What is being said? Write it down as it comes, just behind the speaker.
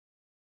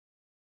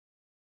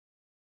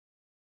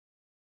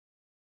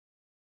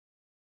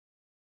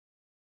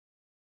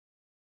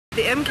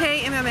The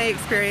MK MMA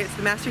experience,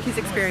 the Master Keys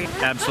experience.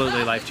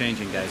 Absolutely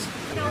life-changing, guys.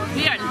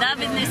 We are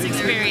loving this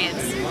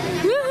experience.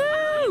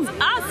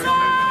 Woohoo!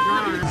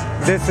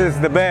 Awesome! This is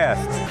the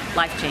best.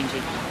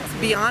 Life-changing. It's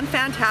beyond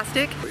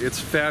fantastic.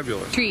 It's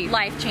fabulous.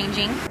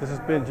 Life-changing. This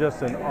has been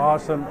just an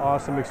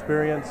awesome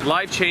experience.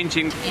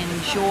 Life-changing.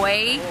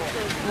 Enjoy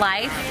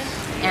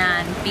life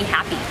and be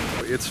happy.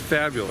 It's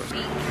fabulous.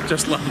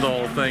 Just love the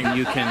whole thing.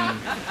 You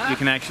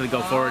can actually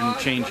go forward and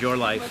change your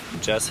life.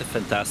 Just a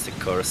fantastic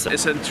course.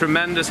 It's a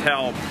tremendous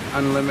help.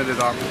 Unlimited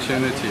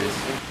opportunities.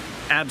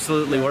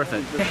 Absolutely worth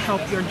it. To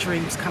help your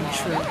dreams come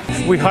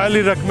true. We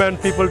highly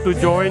recommend people to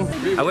join.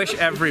 I wish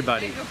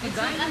everybody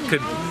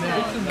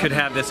could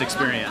have this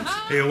experience.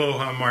 Hey,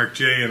 aloha, I'm Mark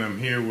J, and I'm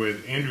here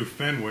with Andrew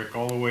Fenwick,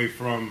 all the way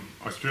from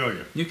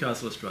Australia.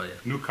 Newcastle, Australia.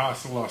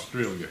 Newcastle,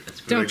 Australia.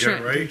 That's Did I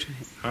get it right?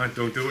 Huh?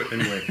 Don't do it?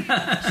 Anyway.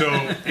 So,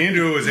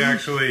 Andrew is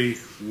actually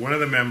one of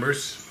the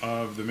members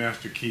of the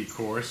Master Key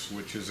course,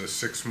 which is a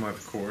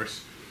 6-month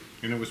course.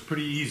 And it was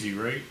pretty easy,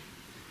 right?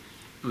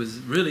 It was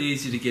really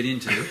easy to get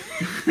into.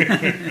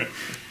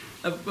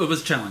 It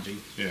was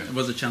challenging. Yeah. It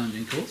was a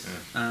challenging course.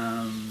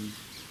 Yeah.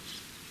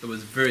 It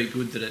was very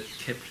good that it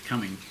kept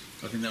coming.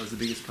 I think that was the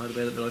biggest part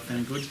about it that I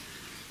found good.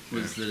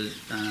 Was that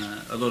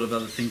a lot of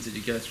other things that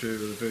you go through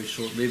are very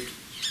short-lived.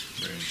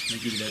 Right. They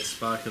give you that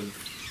spark of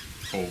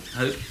Hope.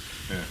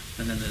 Yeah.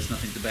 And then there's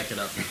nothing to back it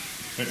up.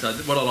 So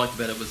what I liked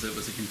about it was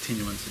a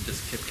continuance. It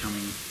just kept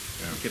coming,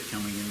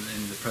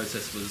 and the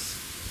process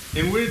was.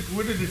 And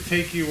where did it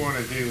take you on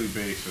a daily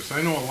basis?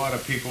 I know a lot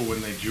of people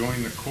when they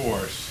join the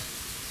course,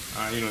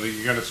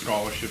 you got a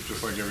scholarship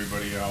just like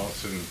everybody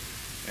else,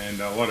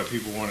 and a lot of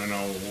people want to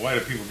know, why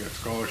do people get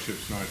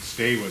scholarships, not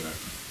stay with it?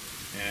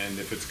 And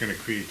if it's going to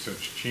create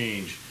such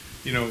change,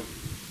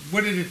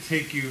 what did it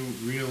take you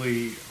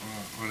really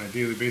on a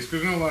daily basis?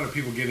 Because I know a lot of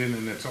people get in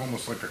and it's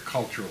almost like a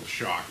cultural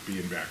shock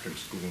being back in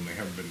school, and they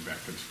haven't been back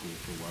in school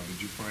for a while.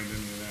 Did you find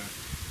any of that?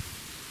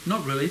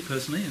 Not really,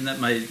 personally, and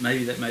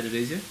maybe that made it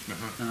easier.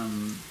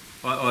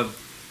 I've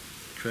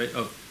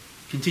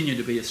continued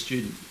to be a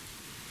student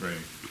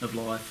of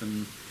life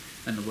and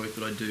the work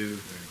that I do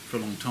for a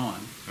long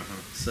time.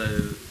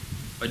 So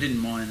I didn't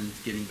mind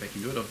getting back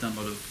into it. I've done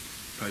a lot of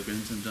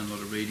programs and done a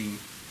lot of reading,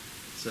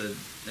 so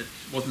it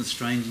wasn't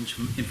strange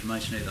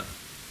information either.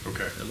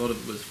 Okay. A lot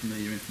of it was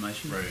familiar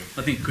information. Right.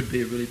 I think it could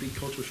be a really big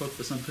cultural shock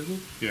for some people.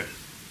 Yeah.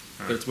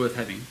 But it's worth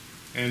having.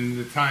 And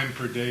the time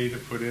per day to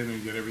put in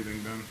and get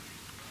everything done?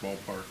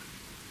 Ballpark?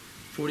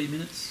 40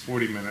 minutes.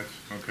 40 minutes.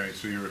 Okay,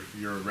 so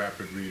you're a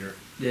rapid reader.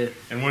 Yeah.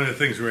 And one of the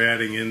things we're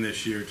adding in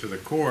this year to the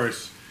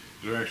course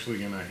is we're actually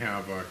going to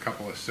have a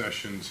couple of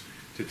sessions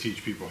to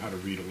teach people how to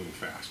read a little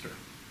faster.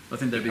 I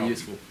think that'd be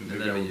useful.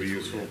 That would be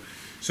useful. Yeah.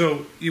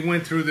 So you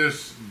went through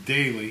this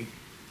daily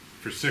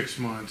for 6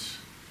 months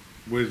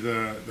with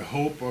the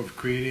hope of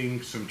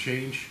creating some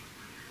change,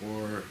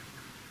 or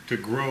to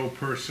grow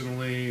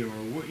personally, or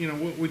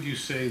what would you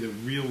say the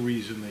real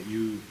reason that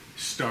you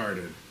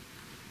started?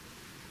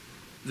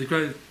 To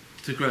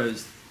grow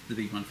is the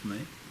big one for me.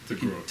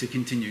 To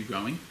continue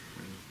growing.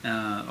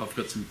 I've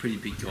got some pretty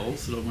big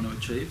goals that I want to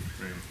achieve,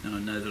 and I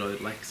know that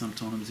I lack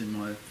sometimes in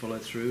my follow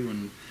through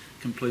and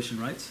completion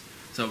rates.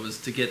 So it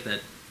was to get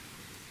that,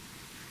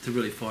 to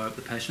really fire up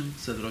the passion,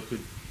 so that I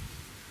could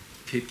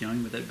keep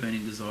going with that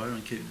burning desire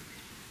and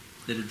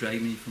let it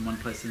drag me from one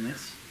place to the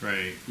next.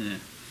 Right. Yeah.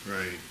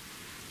 Right.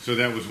 So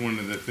that was one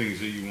of the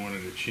things that you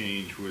wanted to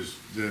change, was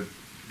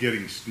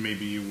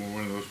maybe you were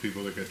one of those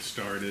people that got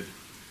started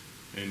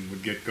and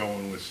would get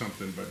going with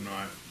something but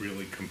not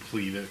really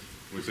complete it.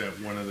 Was that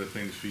one of the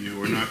things for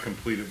you, or not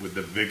complete it with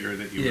the vigor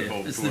that you would hope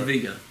for? Yeah, it's the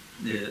vigor.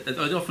 Yeah,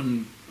 I'd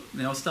often,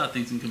 I'll start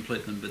things and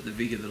complete them, but the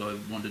vigor that I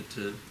wanted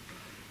to,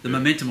 the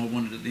momentum I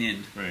wanted at the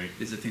end,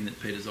 is the thing that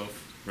peters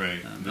off.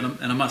 Right.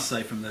 And I must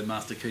say, from the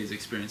Master Keys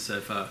experience so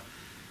far,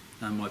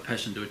 my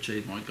passion to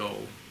achieve my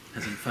goal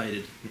hasn't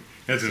faded.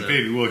 Hasn't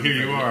faded. Well, here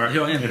you are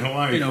in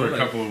Hawaii for a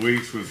couple of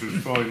weeks, which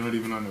was probably not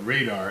even on the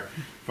radar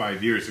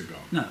 5 years ago.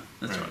 No,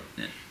 that's right.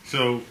 Yeah.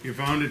 So you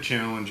found it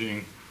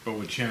challenging, but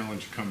with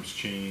challenge comes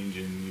change,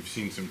 and you've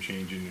seen some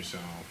change in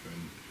yourself.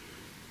 And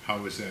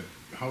how has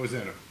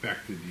that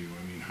affected you?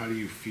 I mean, how do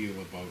you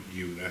feel about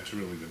you? That's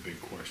really the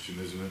big question,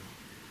 isn't it?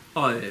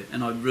 Oh yeah,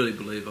 and I really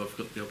believe I've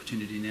got the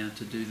opportunity now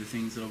to do the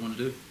things that I want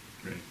to do.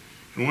 Right.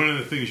 And one of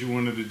the things you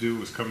wanted to do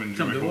was come and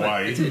join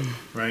Hawaii,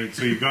 right?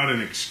 So you got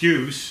an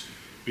excuse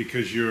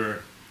because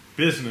your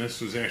business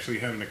was actually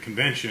having a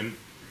convention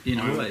in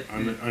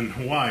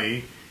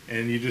Hawaii,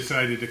 and you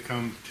decided to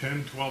come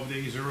 10, 12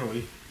 days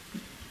early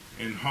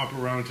and hop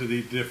around to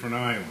the different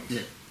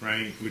islands,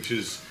 right?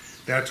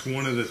 That's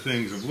one of the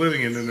things of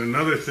living in. And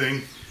another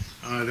thing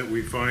that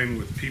we find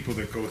with people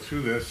that go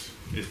through this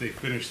is they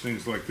finish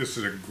things like this.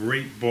 Is a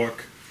great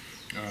book,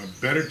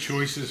 Better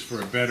Choices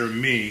for a Better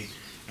Me.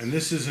 And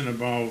this isn't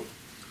about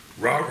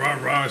rah, rah,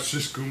 rah,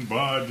 sis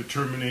kumbah,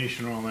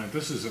 determination, all that.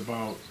 This is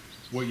about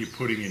what you're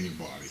putting in your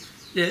body.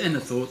 Yeah, and the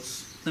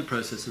thoughts, the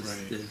processes,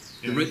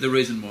 the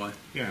reason why.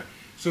 Yeah.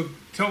 So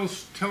tell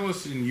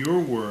us in your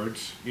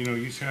words,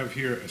 you have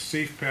here a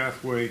safe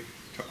pathway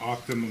to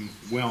optimum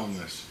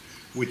wellness.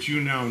 which you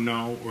now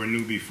know or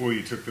knew before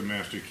you took the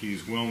Master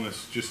Keys,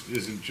 wellness just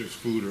isn't just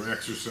food or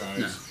exercise,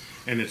 No.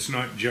 and it's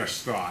not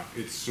just thought.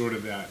 It's sort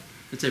of that.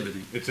 It's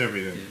everything. It's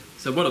everything. Yeah.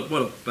 So what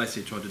I've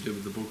basically tried to do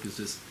with the book is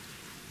just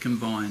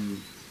combine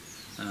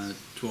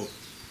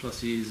 12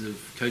 plus years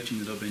of coaching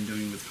that I've been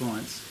doing with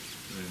clients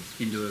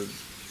into a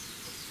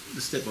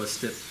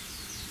step-by-step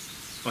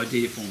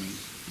idea forming.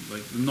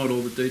 Like, not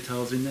all the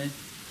details in there.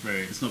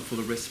 Right. It's not full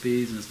of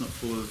recipes and it's not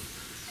full of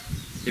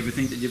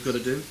everything that you've got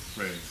to do.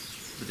 Right.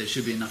 But there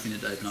should be enough in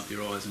it to open up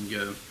your eyes and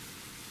go,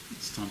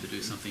 it's time to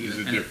do something. It's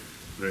And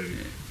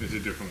It's a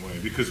different way,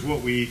 because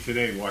what we eat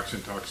today walks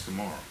and talks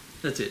tomorrow.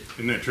 that's it.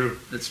 Isn't that true?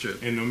 That's true.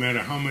 And no matter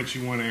how much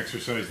you want to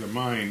exercise the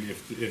mind,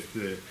 if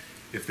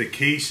the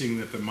casing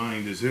that the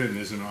mind is in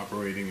isn't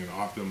operating in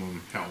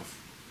optimum health,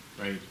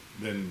 right,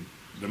 then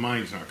the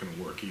mind's not going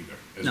to work either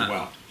as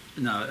well.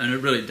 No, and it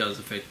really does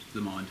affect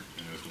the mind.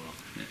 As well.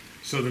 Yeah.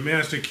 So the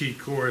Master Key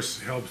course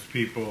helps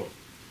people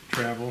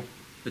travel,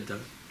 It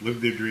does.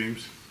 live their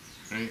dreams,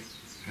 right?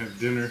 Have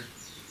dinner.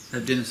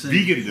 Have dinner soon.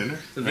 Vegan dinner.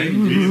 The Right?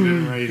 vegan Vegan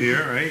dinner right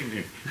here, right?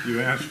 You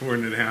asked for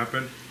it and it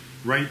happened.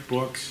 Write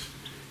books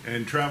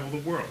and travel the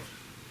world.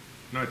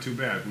 Not too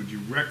bad. Would you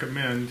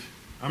recommend,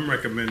 I'm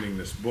recommending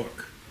this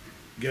book.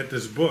 Get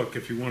this book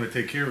if you want to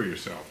take care of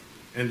yourself.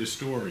 End of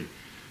story.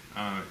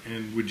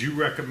 And would you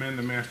recommend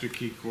the Master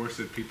Key course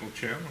that people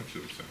challenge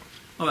themselves?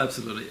 Oh,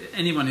 absolutely.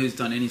 Anyone who's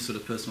done any sort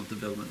of personal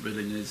development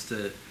really needs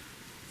to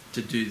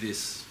do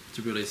this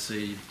to really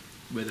see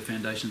where the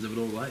foundations of it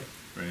all lay.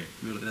 Right.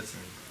 Really, that's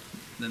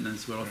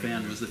what I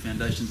found was the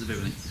foundations of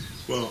everything.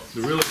 Well,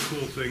 the really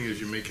cool thing is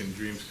you're making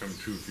dreams come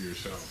true for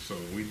yourself. So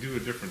we do a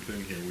different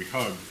thing here. We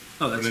hug.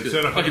 Oh, that's and good.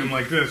 instead of hugging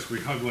like this, we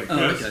hug like Oh,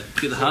 this. okay.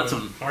 Get the hearts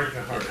on. Heart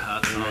to heart. Get the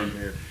hearts on. Right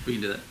here. We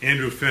can do that.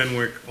 Andrew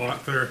Fenwick,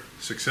 author,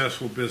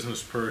 successful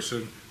business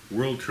person,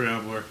 world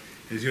traveler.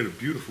 He's got a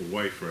beautiful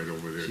wife right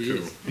over there, She too.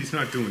 is. He's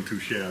not doing too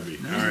shabby.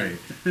 No. All right.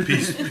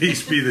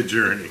 Peace be the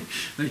journey.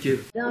 Thank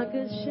you.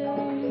 Darkest shade,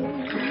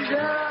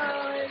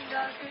 darling,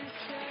 darkest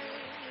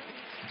shade.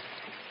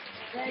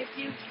 Thank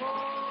you for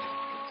all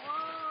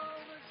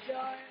the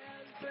joy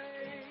and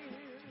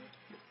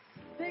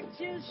pain.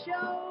 Pictures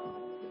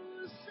show